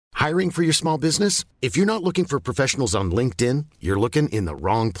Hiring for your small business? If you're not looking for professionals on LinkedIn, you're looking in the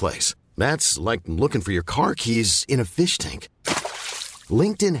wrong place. That's like looking for your car keys in a fish tank.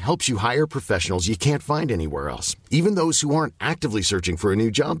 LinkedIn helps you hire professionals you can't find anywhere else, even those who aren't actively searching for a new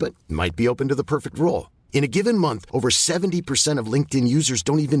job but might be open to the perfect role. In a given month, over 70% of LinkedIn users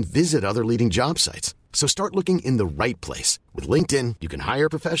don't even visit other leading job sites. So start looking in the right place. With LinkedIn, you can hire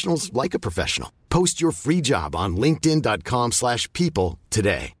professionals like a professional. Post your free job on linkedin.com/people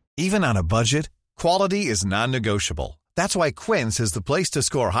today. Even on a budget, quality is non-negotiable. That's why Quince is the place to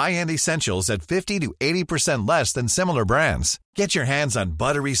score high-end essentials at 50 to 80% less than similar brands. Get your hands on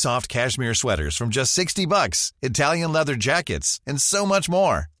buttery soft cashmere sweaters from just $60, Italian leather jackets, and so much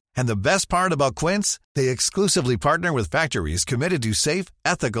more. And the best part about Quince, they exclusively partner with factories committed to safe,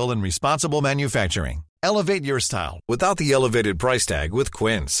 ethical, and responsible manufacturing. Elevate your style without the elevated price tag with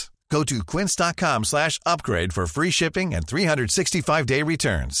Quince. Go to quince.com/upgrade for free shipping and 365-day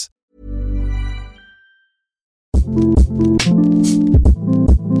returns.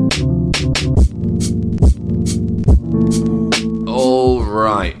 All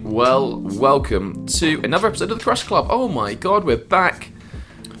right, well, welcome to another episode of the Crush Club. Oh my god, we're back.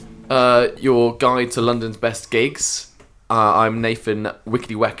 Your guide to London's best gigs. I'm Nathan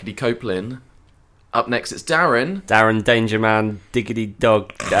Wickety Wackety Copeland. Up next, it's Darren. Darren Dangerman, Diggity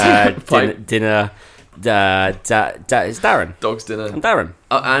Dog, Dinner. It's Darren. Dog's Dinner. I'm Darren.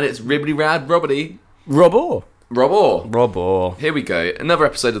 And it's Ribbity Rad Robbity. Rob Orr. Rob Orr. Here we go. Another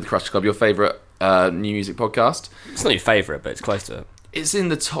episode of the Crush Club, your favourite new music podcast. It's not your favourite, but it's close to it. It's in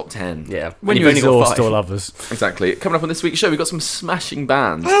the top 10. Yeah. When you exhaust all others. Exactly. Coming up on this week's show, we've got some smashing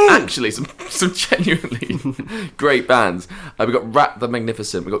bands. Actually, some genuinely great bands. We've got Rat the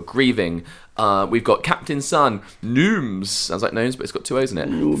Magnificent. We've got Grieving. We've got Captain Sun. Nooms. Sounds like Gnomes, but it's got 2 O's in it.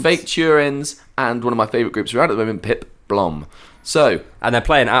 Nooms. Fake Turins. And one of my favourite groups around at the moment, Pip Blom. So, and they're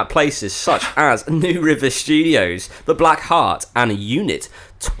playing at places such as New River Studios, The Black Heart, and Unit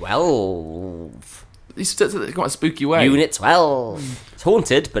 12. These quite a spooky way. Unit 12. It's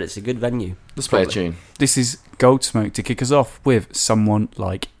haunted, but it's a good venue. Let's play a tune. This is Goldsmoke to kick us off with Someone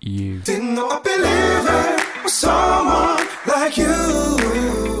Like You. Didn't know I believe it was someone like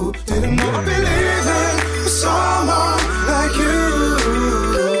you. Didn't know I believe it was someone like you.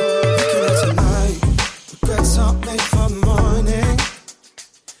 Looking at tonight, regrets aren't made for the morning.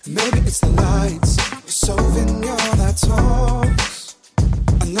 Maybe it's the lights, you're solving all that talks.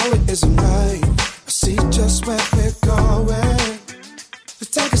 I know it isn't right, I see just where we're going. Let's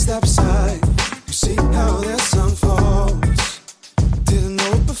take a step aside, you see how this unfolds. Didn't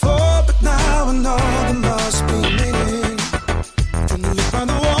know it before, but now I know there must be meaning. From the look by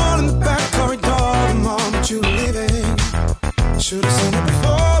the wall in the back corridor, the moment you were leaving. Should've seen it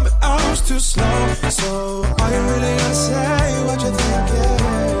before, but I was too slow. So are you really gonna say what you're thinking?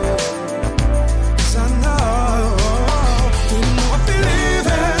 'Cause I know, didn't know I believe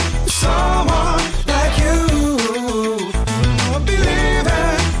in someone like you. Didn't know I believe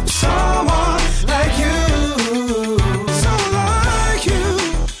in someone like you. Someone like you.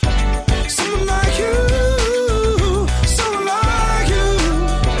 Someone like you. Someone like you.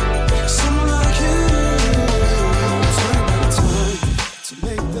 Someone like you. Time to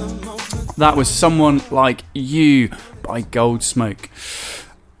make the moment. That was Someone Like You by Goldsmoke.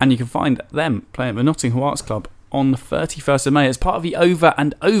 And you can find them playing at the Nottingham Arts Club on the 31st of May as part of the Over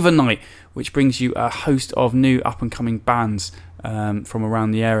and Overnight, which brings you a host of new up-and-coming bands from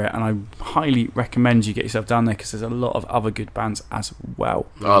around the area. And I highly recommend you get yourself down there because there's a lot of other good bands as well.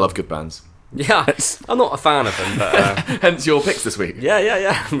 Oh, I love good bands. Yeah, I'm not a fan of them, but... Hence your picks this week. Yeah.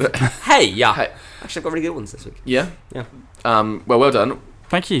 Hey. Actually, I've got really good ones this week. Yeah? Yeah. Well done.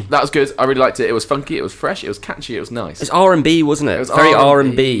 Thank you. That was good. I really liked it. It was funky, it was fresh, it was catchy, it was nice. It's R&B, wasn't it? It was very R&B.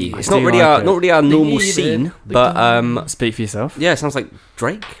 R&B. It's I not do really like not really our normal Believe scene, it. but Speak for yourself. yeah, it sounds like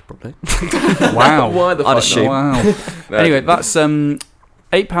Drake, probably. Wow. Why the I'd fuck assume. not? Wow. Anyway, that's £8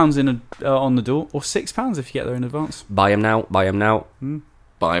 on the door, or £6 if you get there in advance. Buy 'em now. Buy him now.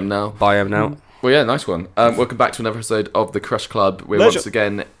 Buy 'em now. Well, yeah, nice one. Welcome back to another episode of the Crush Club. We're once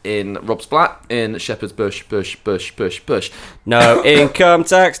again in Rob's flat in Shepherd's Bush. No income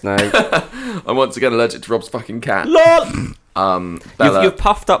tax, no. I'm once again allergic to Rob's fucking cat. LOL! Bella. You've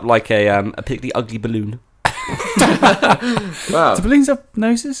puffed up like a particularly ugly balloon. Wow. Do balloons have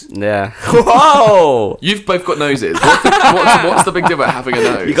noses? Yeah. Whoa! You've both got noses. What's the big deal about having a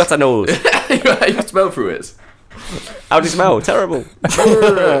nose? You got a nose. You smell through it. How do you smell? Terrible.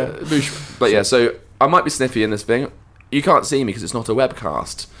 But yeah, so I might be sniffy in this thing. You can't see me because it's not a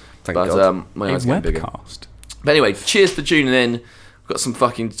webcast. Thank but God. my A eyes getting bigger. webcast. But anyway, cheers for tuning in. We've got some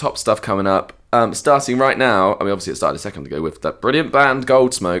fucking top stuff coming up. Starting right now, I mean, obviously it started a second ago with that brilliant band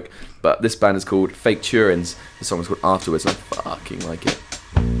Goldsmoke, but this band is called Fake Turins. The song is called Afterwards, and I fucking like it.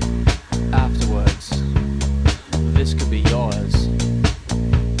 Afterwards, this could be yours.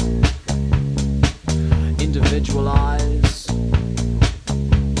 Individualize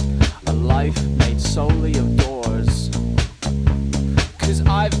a life made solely of doors. 'Cause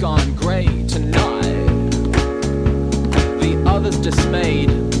I've gone grey tonight, the others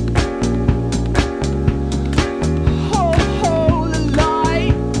dismayed. Hold the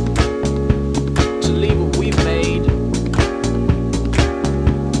light to leave what we've made.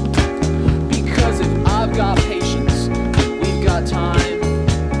 Because if I've got patience, we've got time,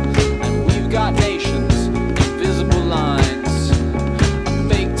 and we've got nations, invisible lines, a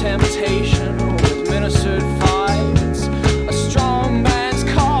fake temptation with ministered fights, a strong man's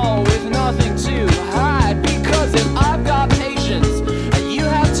call with nothing to hide. Because if I've got patience and you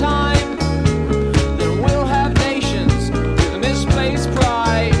have time, then we'll have nations with misplaced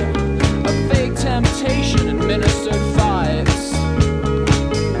pride, a fake temptation and ministered fights.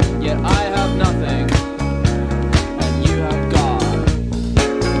 Yet I have nothing, and you have God.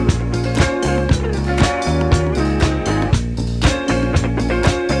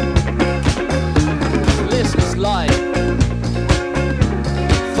 This is life,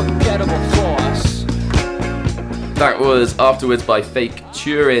 forgettable force. That was Afterwards by Fake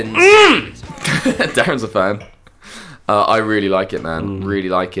Turins. Darren's a fan. I really like it, man. Really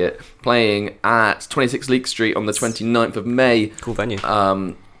like it. Playing at 26 Leek Street on the 29th of May. Cool venue.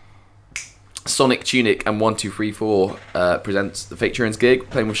 Sonic Tunic and 1234 presents the Fake Turins gig,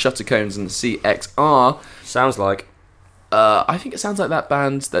 playing with Shuttercones and the CXR. Sounds like I think it sounds like that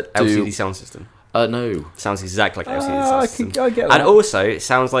band that do... LCD Sound System. No. Sounds exactly like LCD Sound System. I get that. And also, it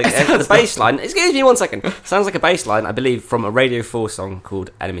sounds like the bass line. Excuse me 1 second. Sounds like a bass line, I believe, from a Radio 4 song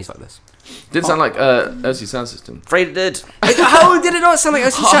called Enemies Like This. Didn't sound like LC Sound System. Afraid it did. How did it not sound like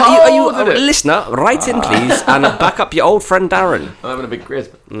LCD Sound? Are you a listener? Write in, please, and back up your old friend Darren. I'm having a big quiz.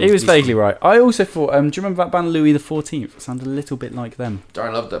 He was vaguely right. I also thought, do you remember that band Louis XIV? It sounded a little bit like them.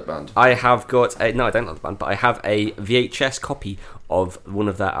 Darren loved that band. I have got a... No, I don't love the band, but I have a VHS copy of one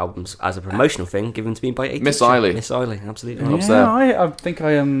of their albums as a promotional thing given to me by a Miss teacher. Eiley. Miss Eiley, absolutely. Helps Yeah, there. I think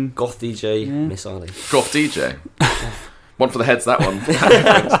I am. Goth DJ, Miss Eiley. Goth DJ. One for the heads, that one.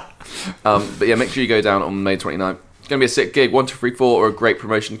 But yeah, make sure you go down on May 29th. It's going to be a sick gig. 1234 are a great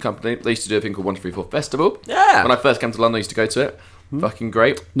promotion company. They used to do a thing called 1234 Festival. Yeah. When I first came to London, I used to go to it. Fucking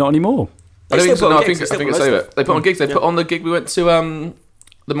great. Not anymore. I don't They think still so. put No, on I think gigs, they it's still put over. They put on gigs. They put on the gig we went to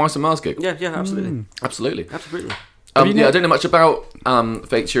the Mice and Mars gig. Yeah, absolutely. Absolutely. Absolutely. Have you Yeah, I don't know much about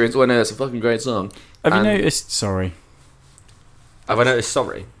Fake Turins. All I know it's a fucking great song. Have you And noticed? Sorry. Have I noticed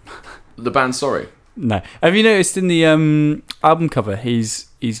sorry? The band Sorry. No. Have you noticed in the album cover, he's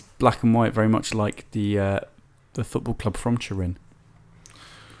black and white, very much like the football club from Turin.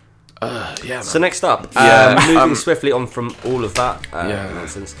 Yeah, man. So next up, Yeah, moving swiftly on from all of that Yeah.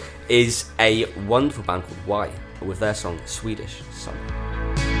 nonsense, is a wonderful band called Why, with their song Swedish Summer.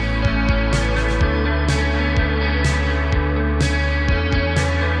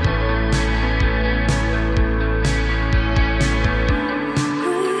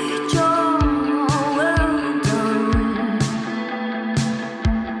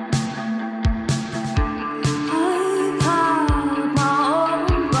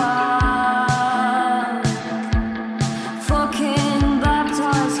 Fucking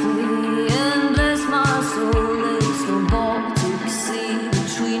baptize me and bless my soul. There's no Baltic Sea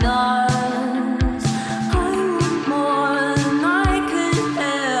between us. I want more than I could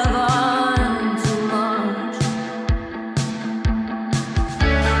ever, and too much.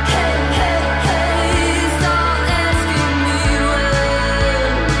 Hey, hey, hey, stop asking me when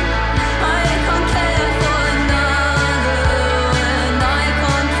I can't care for another, and I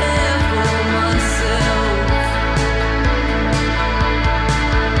can't care for myself.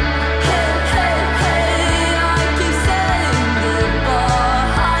 Hey, hey, hey, I keep setting the bar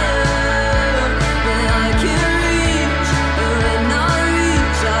higher than I can reach, and when I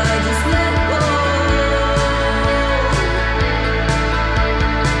reach, I just let go.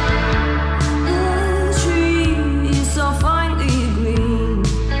 The trees are finally green.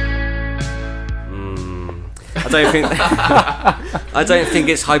 I don't think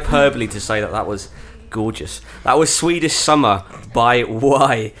it's hyperbole to say that was gorgeous. That was Swedish Summer by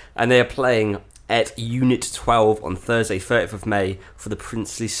Why, and they are playing at Unit 12 on Thursday, 30th of May, for the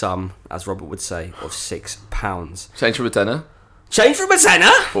princely sum, as Robert would say, of £6. Change from a tenner. Change from a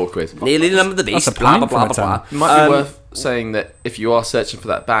tenner. £4. Nearly the number of the beast. That's a Blah blah pint blah from a blah blah. It might be worth saying that if you are searching for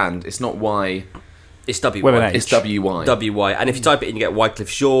that band, it's not Why It's W. With an H. It's WY. WY, and if you type it in, you get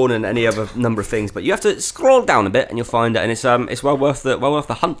Wycliffe Jean and any other number of things. But you have to scroll down a bit, and you'll find it, and it's well worth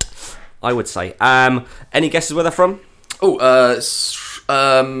the hunt, I would say. Any guesses where they're from? Oh,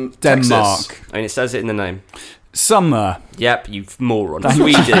 Denmark. Texas. I mean, it says it in the name. Summer. Yep, you moron.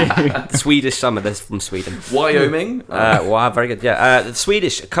 Sweden. Swedish summer. They're from Sweden. Wyoming. Wow, very good. Yeah, the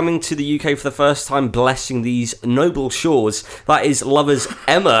Swedish coming to the UK for the first time, blessing these noble shores. That is lovers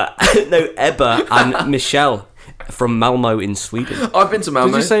Ebba and Michelle from Malmo in Sweden. I've been to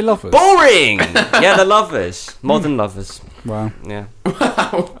Malmo. Did you say lovers? Boring. Yeah, they're lovers, modern lovers. Wow. Yeah,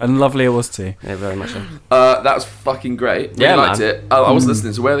 And lovely it was too. yeah, very much so. That was fucking great. Really Yeah, liked man. it. I was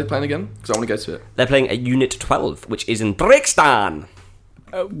listening. So where are they playing again? Because I want to go to it. They're playing at Unit 12, which is in Brixton.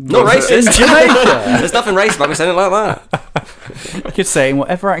 Not was it? racist. Jamaica. There's nothing racist about me saying it like that. You could say in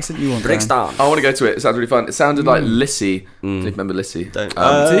whatever accent you want. Brixton. I want to go to it. It sounds really fun. It sounded like Lissy. Do you remember Lissy? Don't. Do you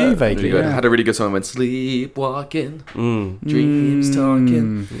Really vaguely? good. Yeah. Had a really good song when sleepwalking, dreams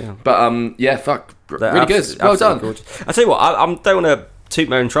talking. Yeah. But yeah, fuck, They're really good. Well done. Gorgeous. I tell you what, I don't want to toot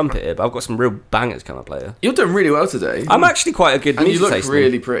my own trumpet here, but I've got some real bangers coming up later. You're doing really well today. I'm actually quite a good and you music look taster.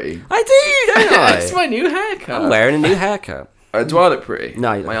 really pretty. I do, don't I? It's my new haircut. I'm wearing a new haircut. Do I look pretty?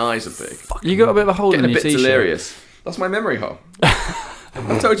 No, you my don't. eyes are big. You got a bit of a hole Getting in a your bit t-shirt. delirious. That's my memory hole.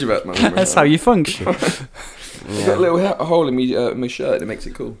 I told you about my memory That's hole. how you function. I've got a little hole in my shirt. It makes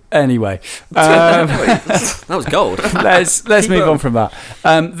it cool. Anyway, That was gold. let's move on from that.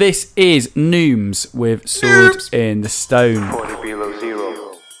 This is Nooms with Sword in the Stone. 40 below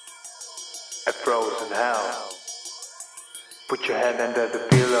zero, a frozen hell. Put your head under the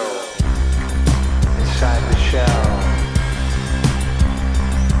pillow, inside the shell.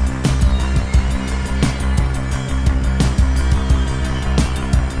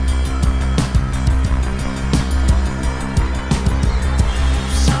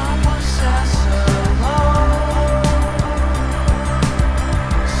 Someone says hello.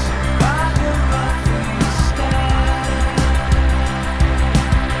 Sit by your buffet stand.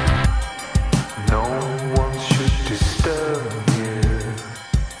 No one should disturb you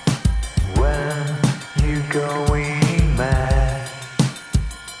when you're going mad.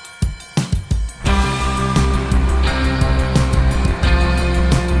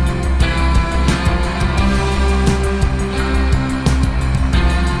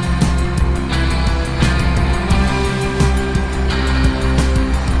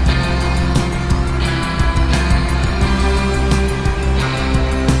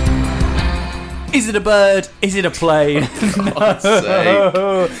 Is it a bird? Is it a plane? God's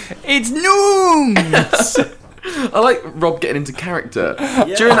sake. It's Nooms! I like Rob getting into character.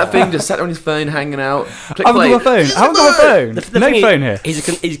 During that thing, just sat on his phone, hanging out. Click I haven't play. got my phone. I haven't got my phone. The No thing is, phone here.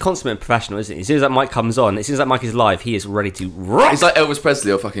 He's a consummate professional, isn't he? As soon as that mic comes on, as soon as that mic is live, he is ready to rock. He's like Elvis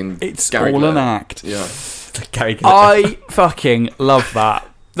Presley or fucking It's Gary all Glitter. an act. Yeah. Gary I fucking love that.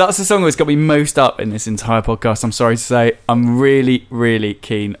 That's the song that's got me most up in this entire podcast. I'm sorry to say. I'm really, really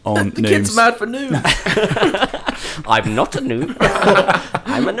keen on The kid's Nooms. mad for noon. I'm not a noob.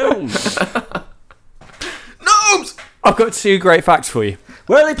 I'm a noob. Gnomes! I've got two great facts for you.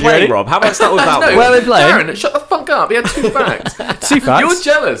 Where are they playing, ready? Rob? How about I start with that No, one? Where are they playing? Darren, shut the fuck up. He had two facts. Two facts. You're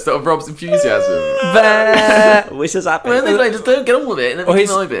jealous of Rob's enthusiasm. They're- Which is happening? Where are they playing? Just don't get on with it and then Well, you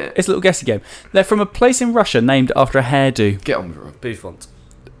it's, vibe it. it's a little guessing game. They're from a place in Russia named after a hairdo. Get on with it, Rob. Buffont.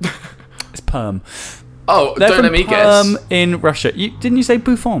 It's Perm. Oh, They're don't from let me Perm guess. in Russia. Didn't you say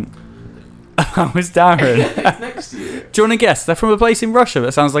Buffon? That was Darren. Next to you. Do you want to guess? They're from a place in Russia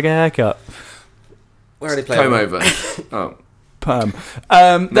that sounds like a haircut. Where are they playing? Come over. Oh. Perm.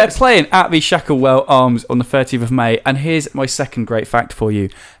 They're playing at the Shacklewell Arms on the 30th of May. And here's my second great fact for you.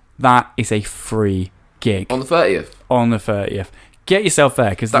 That is a free gig On the 30th. on the 30th. Get yourself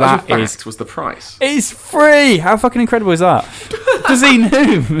there because That that was is... a fact, was the price. It's free! How fucking incredible is that? Does he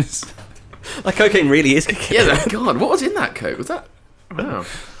Nooms? Like cocaine really is kicking. Yeah, that, God, what was in that coat? Was that... Wow.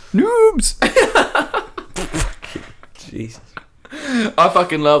 Noobs! Jesus. I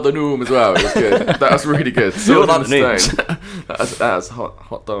fucking love the Noom as well. It was good. That was really good. We all Sword like in the Stone. That's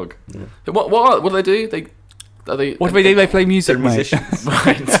hot dog. Yeah. What do they do? Are they? What do they do? They play music, They're mate. musicians.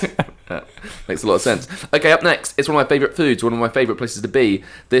 Right. Yeah, makes a lot of sense. Okay, up next, it's one of my favourite foods, one of my favourite places to be.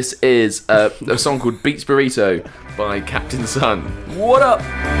 This is a song called Beach Burrito by Captain Sun. What up?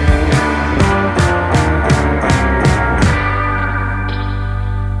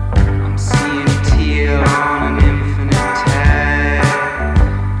 I'm seeing teal on an infinite tag,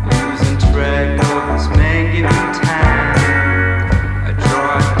 losing track of this man giving time. I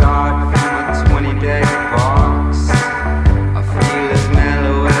draw a dart from a 20-day box. I feel as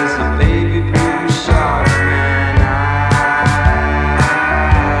mellow as a baby blue shark, man.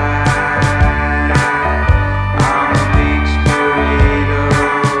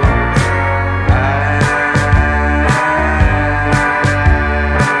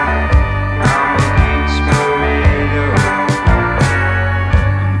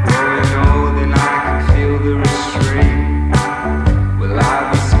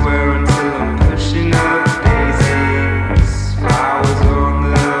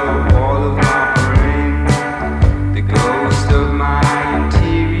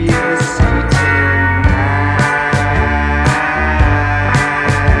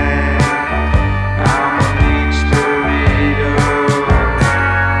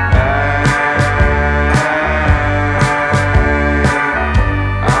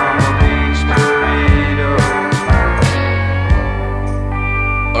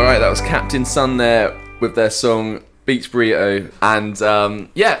 Captain Sun there with their song Beach Burrito, and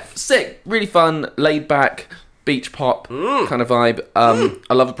sick, really fun, laid back beach pop kind of vibe.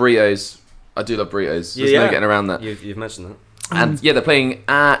 I love burritos. I do love burritos. There's no getting around that. You've mentioned that. And they're playing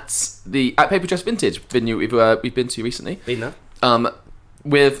at Paper Dress Vintage venue we've been to recently. Been there.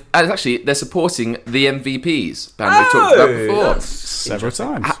 They're supporting the MVPs band we talked about before Several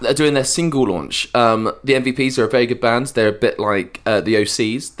times. They're doing their single launch. The MVPs are a very good band. They're a bit like the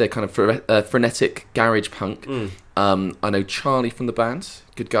OCs. They're kind of frenetic garage punk. I know Charlie from the band,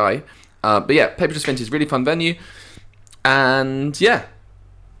 good guy. But yeah, Paper Dress Vintage, really fun venue, and yeah,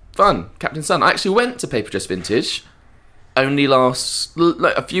 fun. Captain Sun. I actually went to Paper Dress Vintage only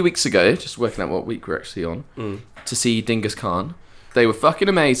a few weeks ago, just working out what week we're actually on, to see Dingus Khan. They were fucking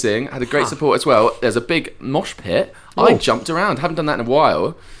amazing. Had a great support as well. There's a big mosh pit. I jumped around. Haven't done that in a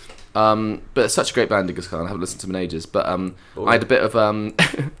while. But it's such a great band, Dingus Khan. I haven't listened to them in ages. But I had a bit of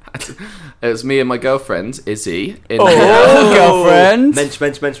it was me and my girlfriend Izzy in girlfriend. Mensch.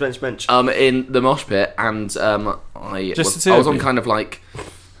 In the mosh pit, and I was on kind of like.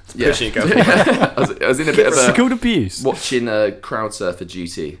 Yeah. Pushing girl. I was in a bit of It's called abuse. watching crowd surfer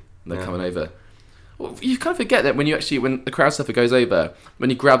duty. And they're coming over. Well, you kind of forget that when the crowd surfer goes over,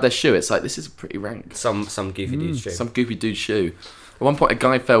 when you grab their shoe, it's like, this is pretty rank. Some goofy dude's shoe. Some goofy dude's shoe. At one point, a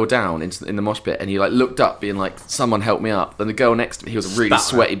guy fell down in the mosh pit, and he like looked up, being like, "Someone help me up." Then the girl next to me, he was a really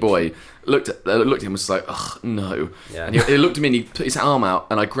sweaty boy, looked at him and was like, "Ugh, no." Yeah. And he looked at me, and he put his arm out,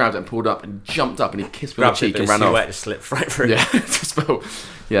 and I grabbed it and pulled up and jumped up, and he kissed me on the cheek and ran off. It slipped right through.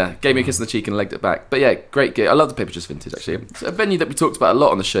 Yeah, gave me a kiss on the cheek and legged it back. But yeah, great gig. I love the Paper Dress Vintage, actually. It's a venue that we talked about a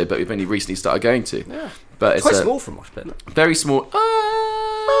lot on the show, but we've only recently started going to. Yeah. But it's quite small for a mosh pit, isn't it? Very small.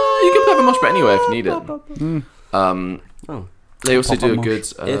 You can have a mosh pit anywhere if you need it. They also do a good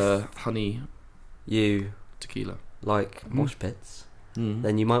honey tequila. Like mosh pits,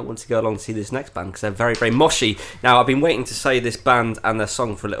 then you might want to go along to see this next band because they're very, very moshy. Now, I've been waiting to say this band and their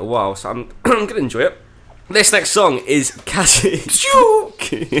song for a little while, so I'm going to enjoy it. This next song is This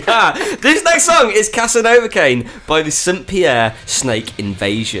next song is Casanova Cane by the St. Pierre Snake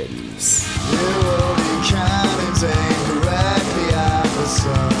Invasions.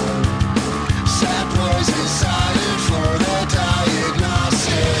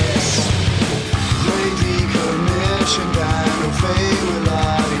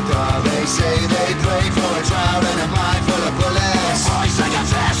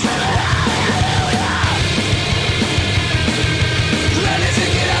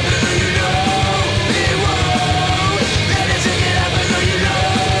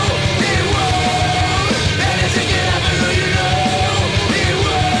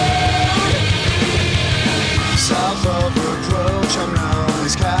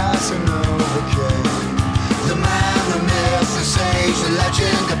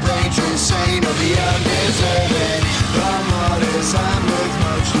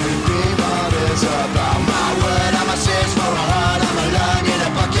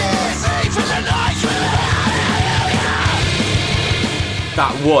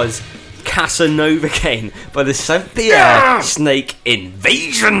 That was Casanova Cane by the St. Pierre Snake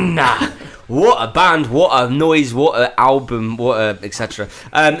Invasion. What a band, what a noise, what an album, what a etc.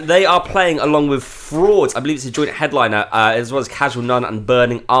 They are playing along with Frauds. I believe it's a joint headliner, as well as Casual Nun and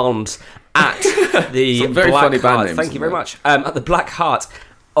Burning Arms at the very Black funny band Heart. names, Thank you very much. At the Black Heart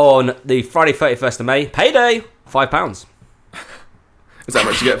on the Friday 31st of May. Payday, £5. Is that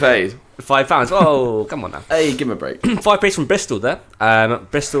much you get paid? £5. Oh, come on now. Hey, give him a break. £5 from Bristol there.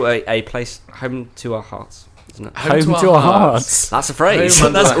 Bristol, a place home to our hearts, isn't it? Home to our hearts. That's a phrase.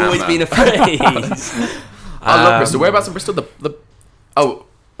 Home That's under always hammer. been a phrase. I love Bristol. Whereabouts in Bristol?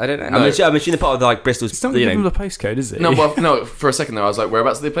 I don't know. No. I'm assuming the part of like Bristol's. It's not giving them the postcode, is it? No. For a second there, I was like,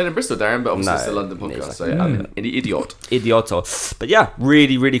 "Whereabouts are they playing in Bristol, Darren?" But obviously, No, it's a London podcast, it's so like- I'm an idiot. Idioto. But yeah,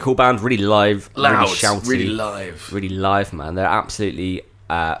 really, really cool band. Really live, Loud, really shouty, really live. really live, man. They're absolutely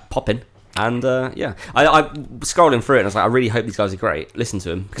popping. And yeah, I scrolling through it and I was like, I really hope these guys are great. Listen to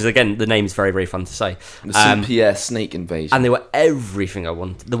them because again, the name is very, very fun to say. The St. Pierre Snake Invasion. And they were everything I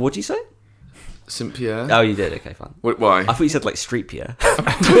wanted. What'd you say? St. Pierre. Oh, you did. Okay, fine. Why? I thought you said like Street Pierre.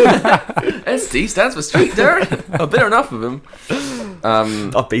 SD stands for street, Darren. I've been on enough of them.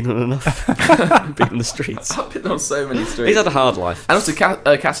 I've been on enough. Been on the streets. I've been on so many streets. He's had a hard life. And also,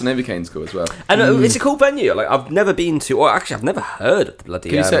 Casanova Cane's cool as well. And it's a cool venue. Like I've never been to, or actually I've never heard of the bloody.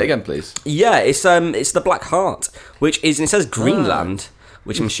 Can you say it again, please? Yeah, it's the Black Heart, which is, and it says Greenland,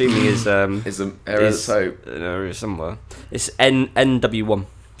 which I'm assuming is an area is so an area somewhere. It's NW1.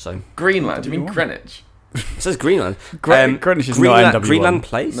 So Greenland. Do you mean Greenwich? it says Greenland. Greenwich is not NW1. Greenland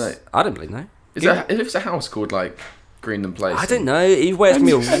Place. No. I don't believe no. If it's a house called like Greenland Place? I don't know. Either way, it's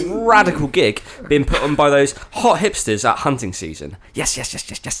going to be a radical gig being put on by those hot hipsters at hunting season. Yes.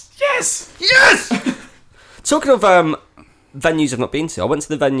 Talking of venues I've not been to, I went to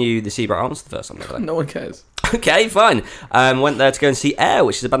the venue, the Seabright Arms, the first time. Never. No one cares. Okay, fine. Went there to go and see Air,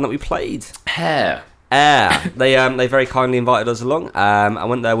 which is a band that we played. Hair. Air. They very kindly invited us along. I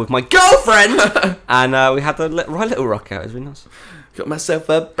went there with my girlfriend, and we had the right little rock out. It was really nice. Got myself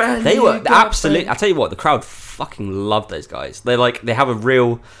a brand They new were girlfriend. absolutely. I tell you what, the crowd fucking loved those guys. They have a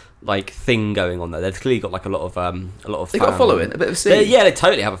real thing going on there. They've clearly got a lot of They got a fan- following, a bit of a scene. They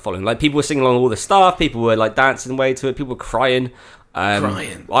totally have a following. Like people were singing along all the stuff. People were dancing away to it. People were crying.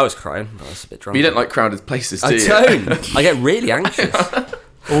 Crying? I was crying. I was a bit drunk. But you don't like crowded places, do I you? don't. I get really anxious.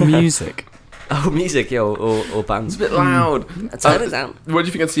 Or music. Oh, music, yeah, or bands. It's a bit loud. Turn it down. What do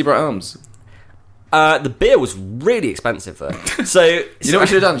you think of Seabright Arms? The beer was really expensive though. So You know what I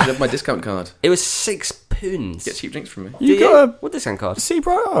should have done? I should have my discount card. it was £6. Get cheap drinks from me. You got a What discount card?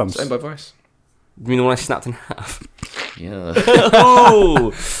 Seabright Arms. Owned by Vice. You mean the one I snapped in half? Yeah.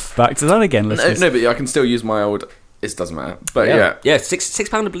 Oh, Back to that again, no, listeners. but I can still use my old... It doesn't matter. But yeah. yeah.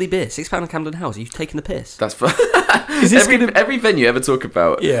 £6 of Billy beer. £6 of Camden House. You've taken the piss. That's fun. Is this Every venue you ever talk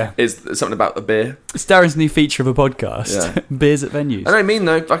about Yeah. is something about the beer. It's Darren's new feature of a podcast. Yeah. Beers at venues. I don't mean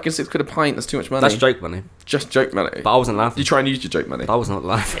though, fucking £6 a pint, that's too much money. That's joke money. Just joke money. But I wasn't laughing. You try and use your joke money. I was not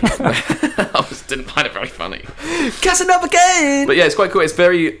laughing. I just didn't find it very funny. Casanova again. But yeah, it's quite cool. It's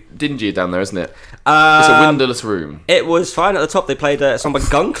very dingy down there, isn't it? It's a windowless room. It was fine at the top. They played a song by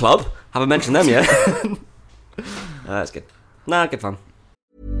Gun Club. Haven't mentioned them yet. That's good. Nah, good fun.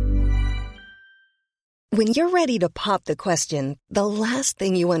 When you're ready to pop the question, the last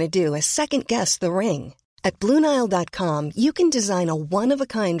thing you want to do is second-guess the ring. At BlueNile.com, you can design a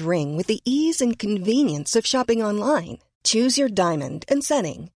one-of-a-kind ring with the ease and convenience of shopping online. Choose your diamond and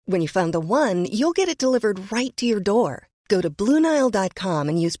setting. When you find the one, you'll get it delivered right to your door. Go to BlueNile.com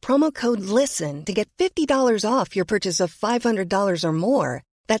and use promo code LISTEN to get $50 off your purchase of $500 or more.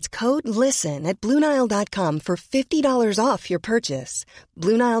 That's code LISTEN at BlueNile.com for $50 off your purchase.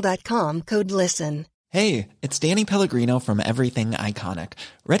 BlueNile.com, code LISTEN. Hey, it's Danny Pellegrino from Everything Iconic.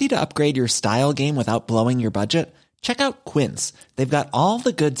 Ready to upgrade your style game without blowing your budget? Check out Quince. They've got all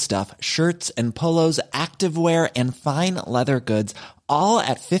the good stuff, shirts and polos, activewear, and fine leather goods, all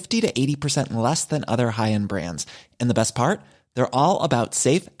at 50 to 80% less than other high-end brands. And the best part? They're all about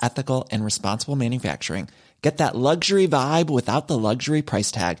safe, ethical, and responsible manufacturing. Get that luxury vibe without the luxury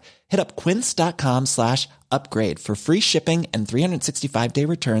price tag. Hit up quince.com/upgrade for free shipping and 365-day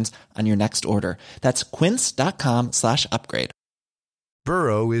returns on your next order. That's quince.com/upgrade.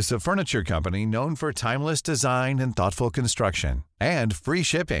 Burrow is a furniture company known for timeless design and thoughtful construction, and free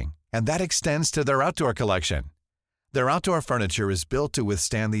shipping, and that extends to their outdoor collection. Their outdoor furniture is built to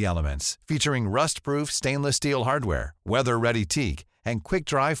withstand the elements, featuring rust-proof stainless steel hardware, weather-ready teak, and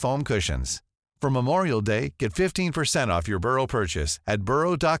quick-dry foam cushions. For Memorial Day, get 15% off your Burrow purchase at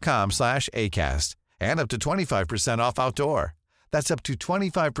burrow.com/ACAST and up to 25% off outdoor. That's up to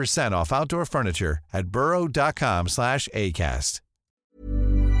 25% off outdoor furniture at burrow.com/ACAST.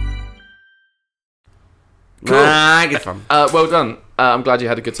 Nah, good fun. Well done. I'm glad you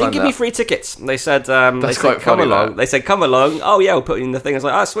had a good time Didn't give there. me free tickets. They said, That's quite come funny, along. that. They said, come along. Oh yeah, we'll put you in the thing. I was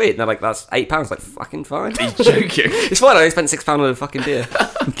like, oh sweet. And they're like, that's £8. Like, fucking fine. Are you joking? It's fine. I only spent £6 on a fucking beer.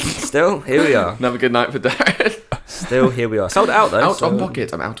 Still, here we are. Have a good night for Darren. Still, here we are. Sold it out though. Out so- of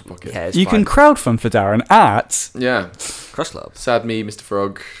pocket. I'm out of pocket. Yeah, it's You fine. can crowdfund for Darren at... Yeah. Cross Club. Sad me, Mr.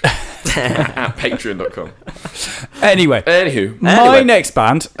 Frog. At patreon.com. Anyway, Anywho. my next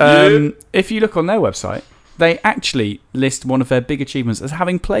band, if you look on their website, they actually list one of their big achievements as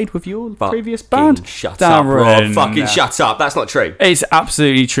having played with your previous band. Shut Darren. up, Rob. Fucking shut up. That's not true. It's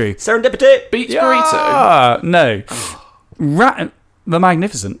absolutely true. Serendipity. Beach Burrito. No. The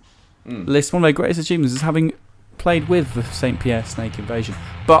Magnificent list one of their greatest achievements as having played with the St. Pierre Snake Invasion.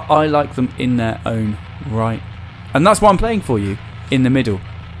 But I like them in their own right. And that's what I'm playing for you, In the Middle,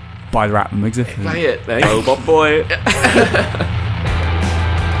 by the Rat Magnificent. Play it, mate. Robot boy.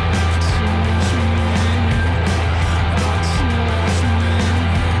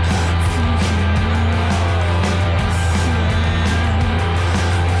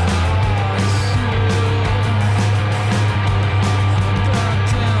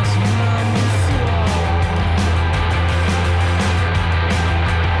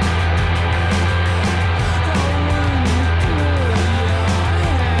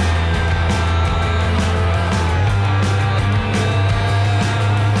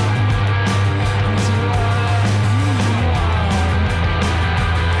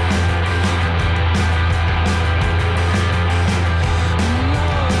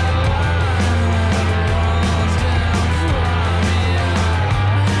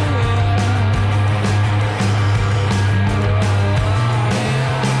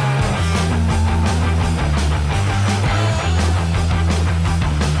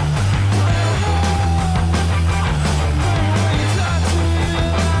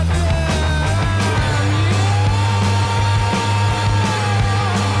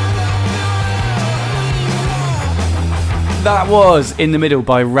 That was In the Middle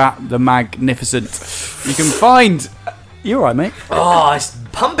by Rat the Magnificent. You can find... You alright, mate? Oh, it's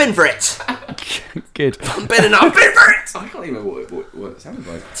pumping for it. Good. Pumping and upping for it. I can't even remember what it sounded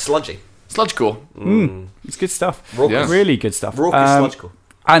like. Sludgy. Sludgecore. It's good stuff. Yeah. Really good stuff. Raucous sludgecore.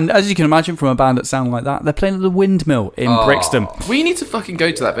 And as you can imagine from a band that sound like that, they're playing at the Windmill in Brixton. We need to fucking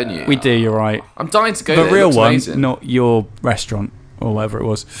go to that venue. We do, you're right. I'm dying to go The there. It real looks one, amazing. not your restaurant or whatever it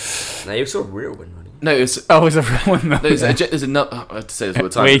was. No, you saw a real one, running. No, it's... Oh, it's a real Windmill. There's yeah. there's another. I have to say this all the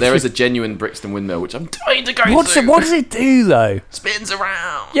time. Wait. But there is a genuine Brixton windmill, which I'm dying to go What does it do, though? Spins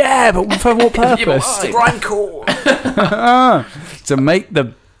around. Yeah, but for what purpose? why? Grind corn. To make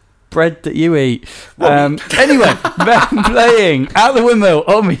the bread that you eat. Anyway, them playing at the Windmill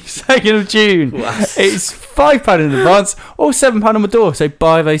on the 2nd of June. It's £5 in advance or £7 on the door. So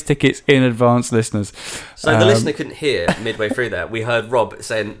buy those tickets in advance, listeners. So the listener couldn't hear midway through there. We heard Rob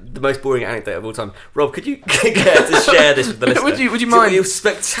saying the most boring anecdote of all time. Rob, could you get to share this with the listener? Would you mind? It was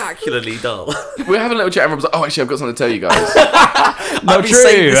spectacularly dull. We're having a little chat, and Rob's like, "Oh, actually, I've got something to tell you guys." I've been true.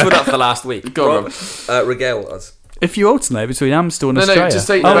 saving this one up for last week. Go on, Rob. Regale us. If you alternate between Amstel and No, Australia. just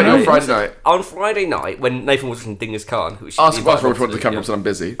say about no. your Friday night. On Friday night, when Nathan was watching Dingus Khan, who Ask Rob to come up, so I'm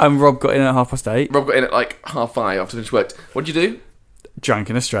busy. And Rob got in at 8:30. Rob got in at like 5:30 after finished work. What did you do?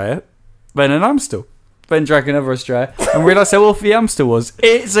 Drank in Australia. Then in Amstel. Then drank another Australia. And realised how awful the Amstel was.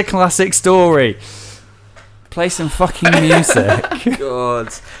 It's a classic story. Play some fucking music.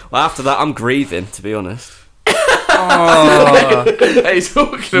 God. Well, after that, I'm grieving, to be honest. Hey,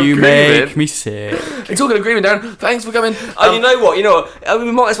 talking of You grieving. make me sick. Hey, talking of grieving, Darren. Thanks for coming. Oh, you know what?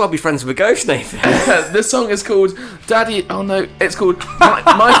 We might as well be friends with a ghost, Nathan. This song is called Daddy. Oh no, it's called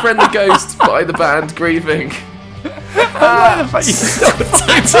My Friend the Ghost by the band Grieving.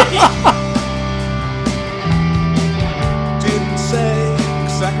 Didn't say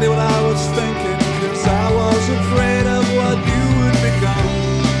exactly what I was thinking, 'cause I was afraid of what you would become.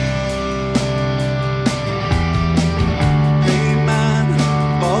 Hey man,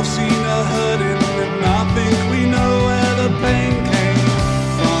 we've all seen a hurting, and I think we know where the pain came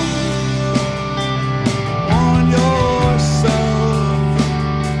from. Warn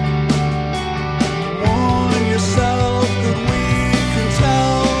yourself, that we can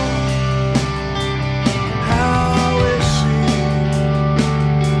tell. How is she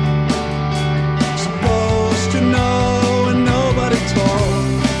supposed to know when nobody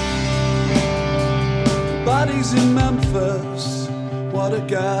talks? Bodies in Memphis, what a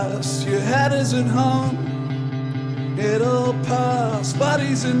gas. Your head isn't home, it'll pass.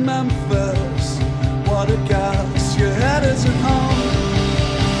 Bodies in Memphis, what a gas. Your head isn't home,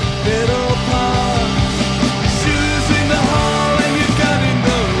 it'll pass. Shoes in the hall and your gun in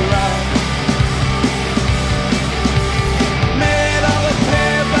the rack. Made of the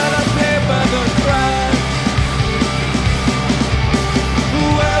paper that cracks.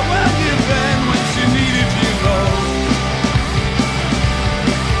 Where were you then when she needed you most?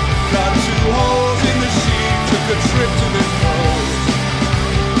 Got 2 holes in the sheet, took a trip to the coast.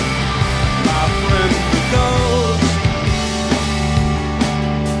 My friend the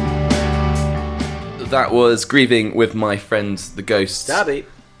ghost. That was Grieving with My Friend the Ghost. Daddy.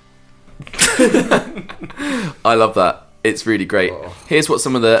 I love that. It's really great. Here's what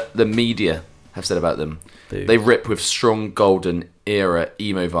some of the media have said about them. Dude. They rip with strong golden era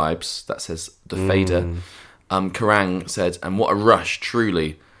emo vibes. That says the Fader. Kerrang said, and what a rush,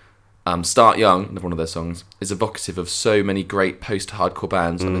 truly. Start Young, another one of their songs, is evocative of so many great post-hardcore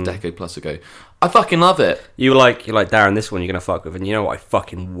bands like a decade plus ago. I fucking love it. You're like Darren, this one you're going to fuck with, and you know what, I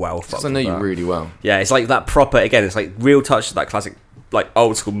fucking well fuck Because with I know you that. really well. Yeah, it's like that proper, again, it's like real touch of that classic, like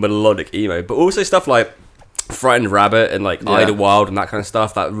old school melodic emo, but also stuff like Frightened Rabbit and like Yeah. Idlewild and that kind of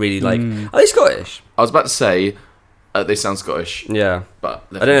stuff that really like, are they Scottish? I was about to say, they sound Scottish, Yeah. but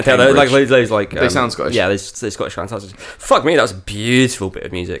I don't know if they're like Cambridge. those like... They sound Scottish. Yeah, they're Scottish fantastic. Fuck me, that was a beautiful bit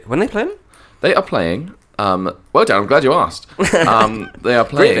of music. When are they playing? They are playing. Well done, I'm glad you asked. They are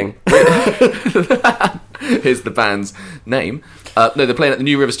playing. Here's the band's name. No, they're playing at the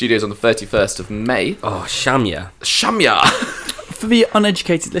New River Studios on the 31st of May. Oh, Shamya. Shamya! For the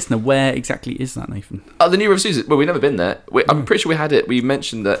uneducated listener, where exactly is that, Nathan? The New River Studios. Well, we've never been there. I'm pretty sure we had it. We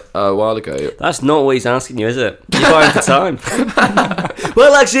mentioned that a while ago. That's not what he's asking you, is it? You're buying for time.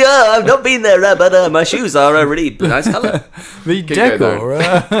 Well, actually, I've not been there, but my shoes are a really nice colour. The Keep going, decor.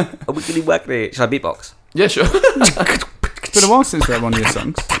 A wiggly waggly. Should I beatbox? Yeah, sure. It's been a while since they had one of your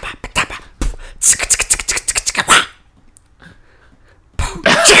songs.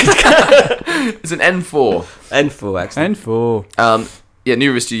 It's an N4. N4, excellent. N4. Yeah, New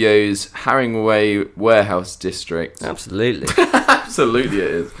River Studios, Haringway Warehouse District. Absolutely. Absolutely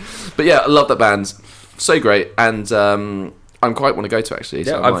it is. But yeah, I love that band. so great, and I'm quite want to go to actually.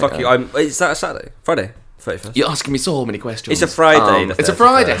 Yeah, so is that a Saturday? Friday? 31st? You're asking me so many questions. It's a Friday. It's a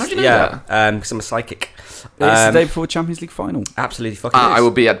Friday. How do you know that? Yeah, because I'm a psychic. It's the day before Champions League final. Absolutely fucking is. I will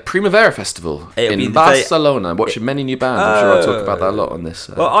be at Primavera Festival It'll be in the day- Barcelona, watching many new bands. I'm sure I'll talk about that a lot on this.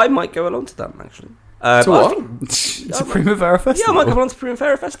 Well, I might go along to that, actually. To but I what? think- It's a Primavera yeah, Festival. I might go along to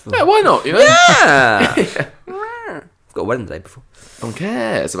Primavera Festival. Yeah, why not? You know? Yeah! I've got a wedding day before. No one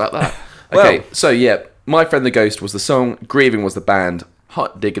cares about that. Well- Okay, so yeah, My Friend the Ghost was the song, Grieving was the band,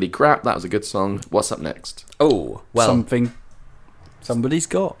 Hot Diggity Crap, that was a good song. What's up next? Oh, well. Something somebody's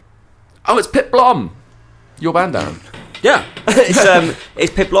got. Oh, it's Pip Blom. Your band, Darren. Yeah.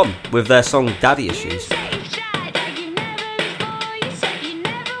 It's Pip Blom with their song Daddy Issues.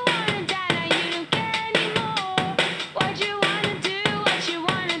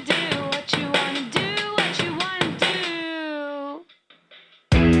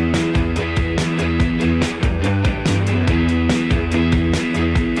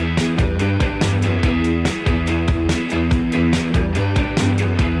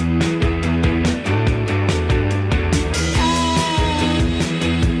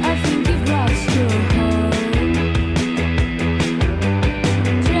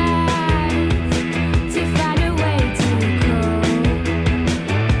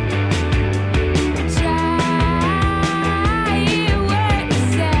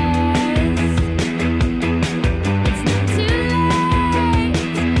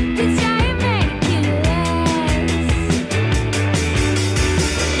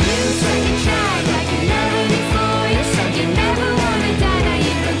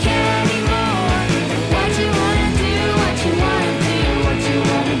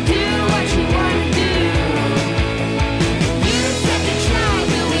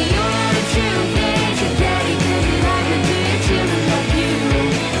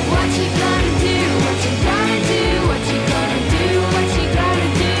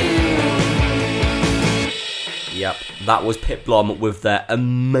 That was Pip Blom with their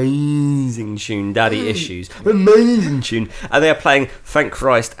amazing tune, Daddy Issues. Amazing tune. And they are playing Thank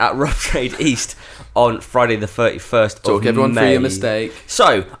Christ at Rough Trade East on Friday the 31st Talk of everyone May. through your mistake.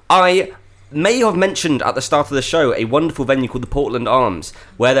 So, I may have mentioned at the start of the show a wonderful venue called the Portland Arms,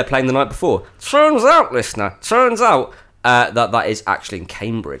 where they're playing the night before. Turns out, listener, that is actually in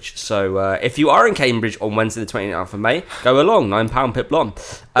Cambridge. So if you are in Cambridge on Wednesday the 29th of May, go along, £9 Pip Blom.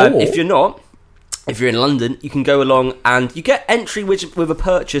 If you're not, if you're in London, you can go along and you get entry with a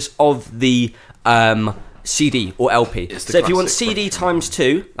purchase of the CD or LP. So if you want CD times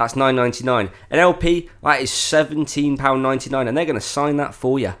 2, that's $9.99. An LP, that is £17.99, and they're going to sign that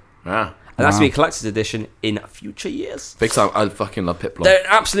for you. Ah. And that's to be a collector's edition in future years. Big time. I fucking love Pip Blom. They're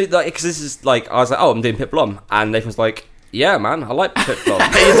absolutely, because this is like, I was like, oh, I'm doing Pip Blom. And Nathan's like, yeah, man, I like Pip Blom.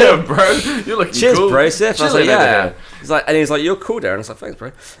 How you doing, bro? You're looking Cheers, cool. bro. Sif. I was like, Chilling over yeah. here. He's like, and he's like, you're cool, Darren. I was like, thanks,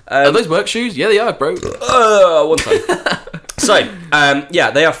 bro. Are those work shoes? Yeah, they are, bro. One time. So,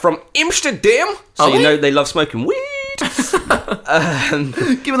 yeah, they are from Amsterdam. So you know they love smoking weed. Give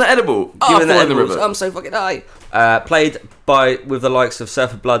them that edible. Given the the river. I'm so fucking high. Played with the likes of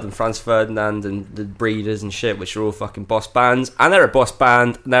Surfer Blood and Franz Ferdinand and the Breeders and shit, which are all fucking boss bands. And they're a boss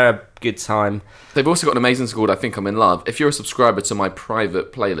band, and they're a good time. They've also got an amazing song called I Think I'm in Love. If you're a subscriber to my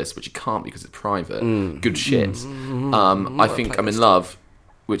private playlist, which you can't because it's private, good shit. I Think I'm in Love,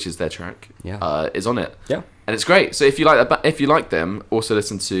 which is their track, is on it. Yeah. And it's great. So if you like that, if you like them, also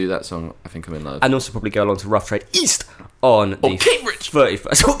listen to that song I Think I'm in Love. And also probably go along to Rough Trade East on the Cambridge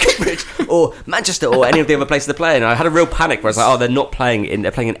 31st, or Cambridge, or Manchester, or any of the other places they're playing. I had a real panic where I was like, oh, they're not playing in.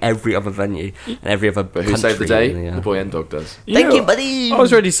 They're playing in every other venue and every other. But who saved the day? The Boy N Dog does. Thank you, buddy. I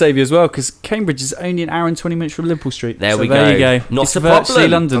was ready to save you as well because Cambridge is only an hour and 20 minutes from Liverpool Street. There so we there go. you go. Not It's a virtually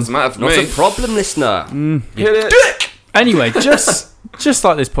problem. London. Doesn't matter for Not me. a problem, listener. Hit it. Anyway, just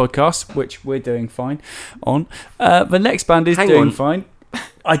like this podcast, which we're doing fine on, the next band is Hang doing on. fine.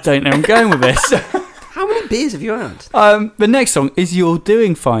 I don't know where I'm going with this. How many beers have you had? The next song is You're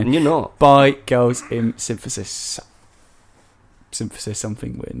Doing Fine. And you're not. By Girls in Synthesis. Synthesis,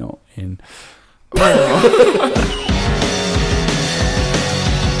 something we're not in.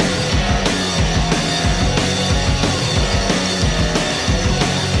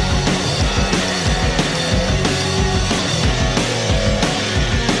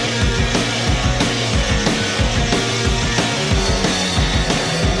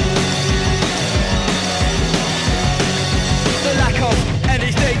 The lack of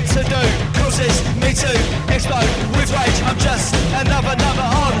anything to do causes me to explode with rage. I'm just another number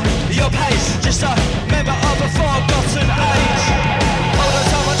on your page, just a member of a forgotten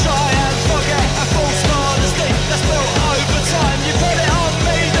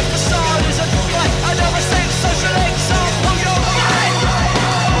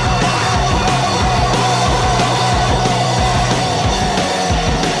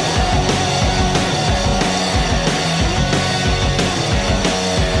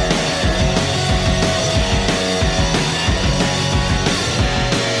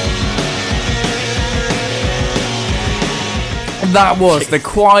That was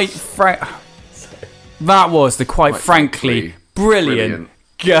the quite frankly brilliant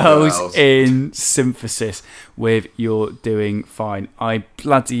Girls in Synthesis with You're Doing Fine. I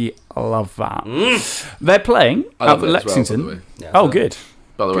bloody love that. They're playing at Lexington. Well, oh, good.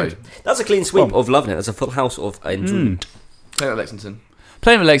 By the way, that's a clean sweep of loving it. That's a full house of enjoyment. Playing at Lexington.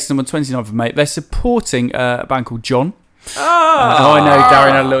 Playing at Lexington on 29th of May. They're supporting a band called John. I know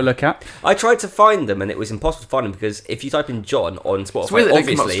Darren had a little look at. I tried to find them and it was impossible to find them because if you type in John on Spotify, weird that they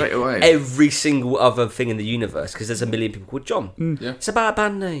come up obviously straight away. every single other thing in the universe, because there's a million people called John. Yeah. It's a bad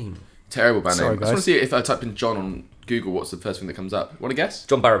band name. Terrible band Sorry, name. I just want to see if I type in John on Google, what's the first thing that comes up? Want to guess?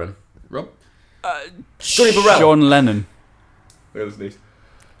 John Barrowman. Rob? Johnny Burrell. John Lennon. Where was these?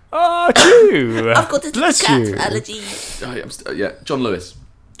 Achoo! I've got a Bless cat you. allergy. Oh, yeah, John Lewis.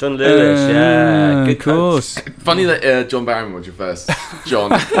 John Lewis, yeah. Good Of course. Funny that John Barrowman was your first.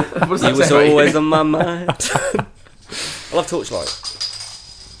 John. What does He that was say? always on my mind. I love Torchlight.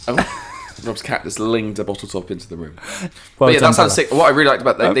 Oh, Rob's cat just linged a bottle top into the room. Well But yeah, done, that sounds Bella. sick. What I really liked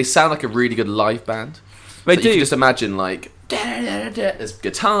about them, they sound like a really good live band. They So do. You can just imagine like there's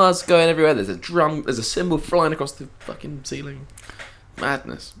guitars going everywhere. There's a drum. There's a cymbal flying across the fucking ceiling.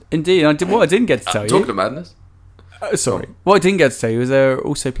 Madness. Indeed. What I didn't get to tell Talking you. of madness. Sorry. What I didn't get to tell you is they're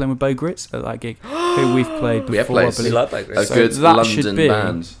also playing with Bo Grits at that gig, who we've played before. We have played. I believe. We love Bo Grits. A So good that should London be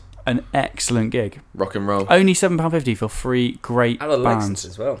band. an excellent gig. Rock and roll. Only £7.50 for 3 great Out of Lexington bands.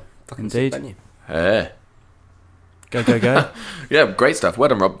 as well. Fucking Indeed. sick venue. Hey. Go, go, go. Yeah, great stuff. Well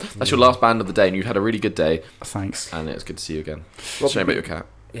done, Rob. That's your last band of the day, and you've had a really good day. Thanks. And it's good to see you again. Rob, Shame about your cat.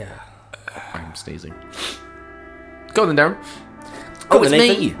 Yeah. I'm sneezing. Go on then, Darren. Oh, it's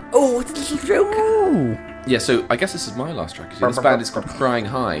Nathan. me. Oh, what a little joke. Yeah, so I guess this is my last track. This band is called Crying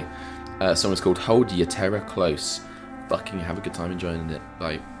High. Song is called Hold Your Terror Close. Fucking have a good time enjoying it.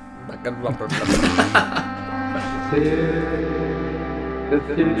 Bye. The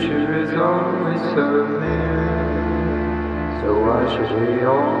future is always so near, so why should we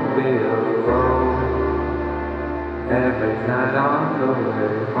all be alone? Every night on the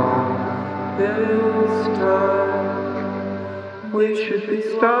way home, this time we should be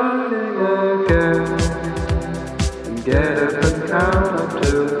starting again, and get up and count up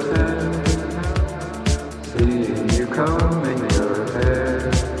to 10, seeing you combing your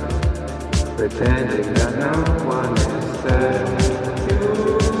hair, pretending that no one is there.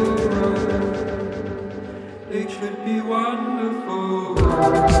 It should be wonderful.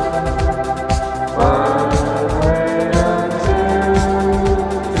 One way until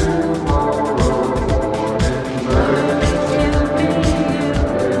tomorrow morning. Learn to be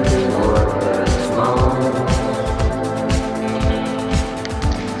small.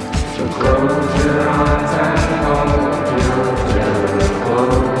 So close your eyes and hold your terror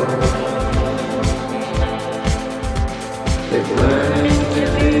close. If learning to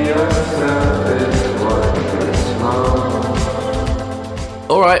be yourself is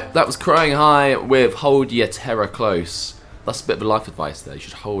Alright, that was Crying High with Hold Your Terror Close. That's a bit of a life advice there. You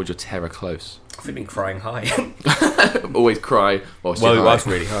should hold your terror close. I've been crying high. Always cry whilst Well, you're it high. was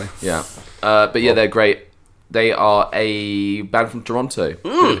really high. Yeah. But yeah, they're great. They are a band from Toronto.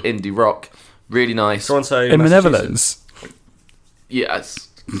 Indie rock. Really nice. Toronto, In the Massachusetts. Netherlands. Yes.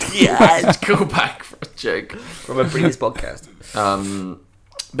 Yes. Call back for a joke. From a previous podcast.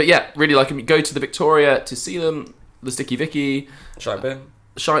 But yeah, really like them. Go to the Victoria to see them. The Sticky Vicky. Shite beer.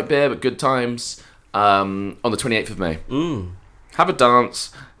 Shite beer, but good times. On the 28th of May. Have a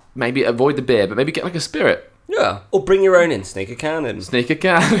dance. Maybe avoid the beer, but maybe get like a spirit. Yeah. Or bring your own in. Sneak a can in. Sneak a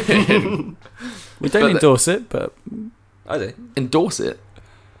can in. We don't But endorse it, but I do. Endorse it.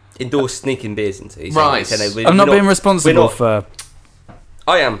 Endorse sneaking beers into. Right. I'm not being responsible for.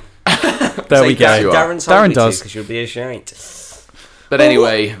 I am. There we go. Darren does. because you'll be a shite. But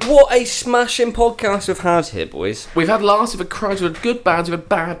anyway, what a smashing podcast we've had here, boys. we've had laughs, we've had cries, we've had good bands, we've had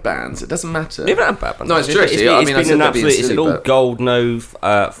bad bands. It doesn't matter. We haven't had bad bands. No, it's true. It's actually. been, I it's mean, I been said an that being absolute. It's silly, an all but gold, no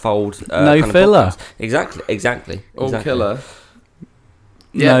fold. No kind of filler. podcast. Exactly. all killer.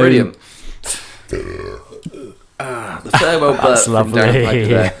 Yeah, No. brilliant. The farewell burp That's from lovely. Darren Piper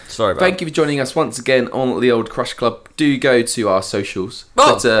there. Sorry about Thank you for joining us once again on the Old Crush Club. Do go to our socials,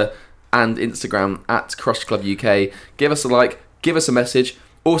 Oh. Twitter and Instagram at Crush Club UK. Give us a like, give us a message.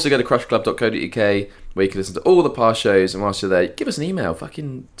 Also go to crushclub.co.uk where you can listen to all the past shows, and whilst you're there, give us an email.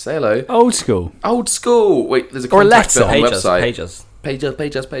 Fucking say hello. Old school. Old school. Wait, there's a Or a contact letter. bit on the Page us, website. page us.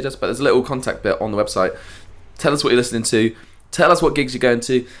 Page us. But there's a little contact bit on the website. Tell us what you're listening to. Tell us what gigs you're going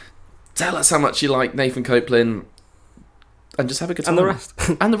to. Tell us how much you like Nathan Copeland. And just have a good time. And the rest.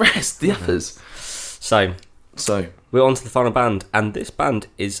 And the rest. The others. So, So, we're on to the final band, and this band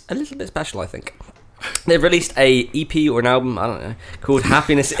is a little bit special, I think. They've released a EP or an album, I don't know, called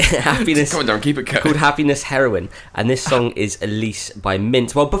Happiness. Happiness. Come on, Darren, keep it going. Called Happiness Heroin, and this song is Elise by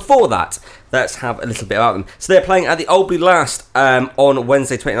Mint. Well, before that, let's have a little bit about them. So they're playing at the Old Blue Last on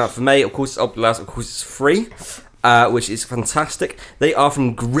Wednesday, 29th of May. Of course, it's Old Blue Last. Of course, it's free, which is fantastic. They are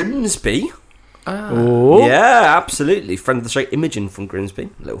from Grimsby. Oh. Yeah, absolutely. Friend of the show, Imogen from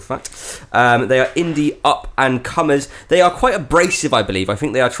Grimsby. Little fact. They are indie up and comers. They are quite abrasive, I believe. I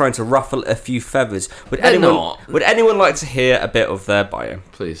think they are trying to ruffle a few feathers. Would anyone like to hear a bit of their bio?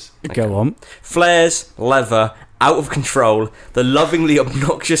 Please. Go on. Flares, leather, out of control, the lovingly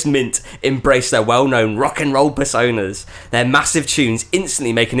obnoxious Mint embrace their well-known rock and roll personas. Their massive tunes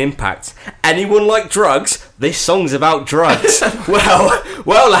instantly make an impact. Anyone like drugs? This song's about drugs.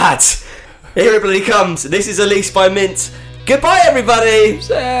 well, lads. Here it bloody comes. This is Elise by Mint. Goodbye, everybody.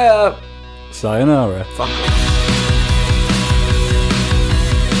 Sayonara. Fuck off.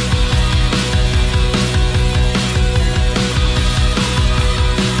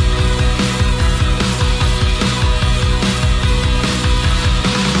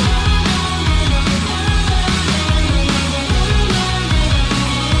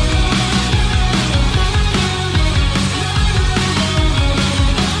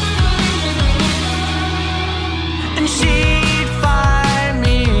 And she'd find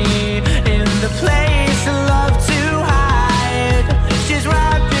me in the place I love to hide. She's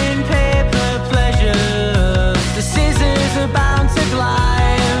wrapping paper pleasures. The scissors are bound to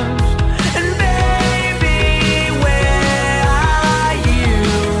glide. And baby, where are you?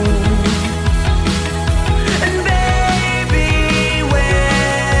 And baby,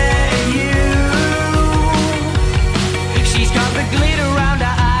 where are you? She's got the glitter around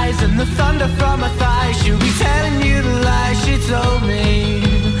her eyes and the thunder from her thighs. She'll be telling you the lies she told me.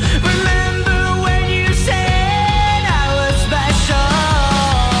 Remember when you said I was special?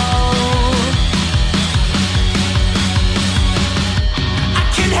 I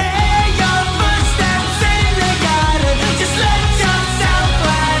can hear your footsteps in the garden. Just let yourself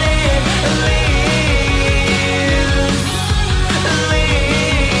right in. Leave.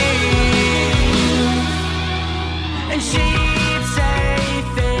 And she'd say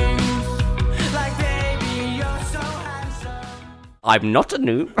things like, baby, you're so handsome. I'm not a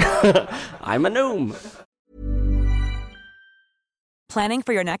noob. I'm a gnome. Planning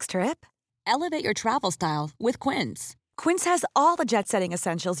for your next trip? Elevate your travel style with Quince. Quince has all the jet-setting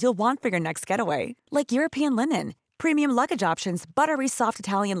essentials you'll want for your next getaway, like European linen, premium luggage options, buttery soft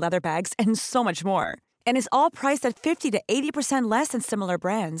Italian leather bags, and so much more. And is all priced at 50 to 80% less than similar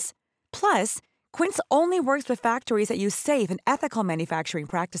brands. Plus, Quince only works with factories that use safe and ethical manufacturing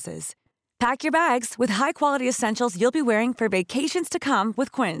practices. Pack your bags with high-quality essentials you'll be wearing for vacations to come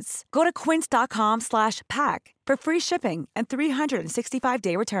with Quince. Go to quince.com/pack for free shipping and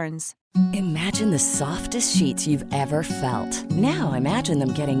 365-day returns. Imagine the softest sheets you've ever felt. Now imagine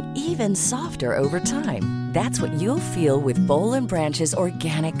them getting even softer over time. That's what you'll feel with Boll & Branch's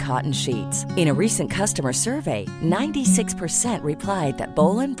organic cotton sheets. In a recent customer survey, 96% replied that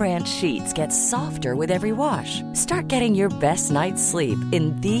Boll & Branch sheets get softer with every wash. Start getting your best night's sleep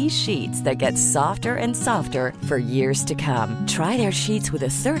in these sheets that get softer and softer for years to come. Try their sheets with a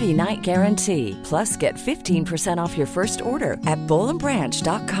 30-night guarantee. Plus, get 15% off your first order at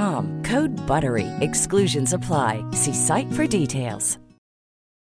bollandbranch.com. Code BUTTERY. Exclusions apply. See site for details.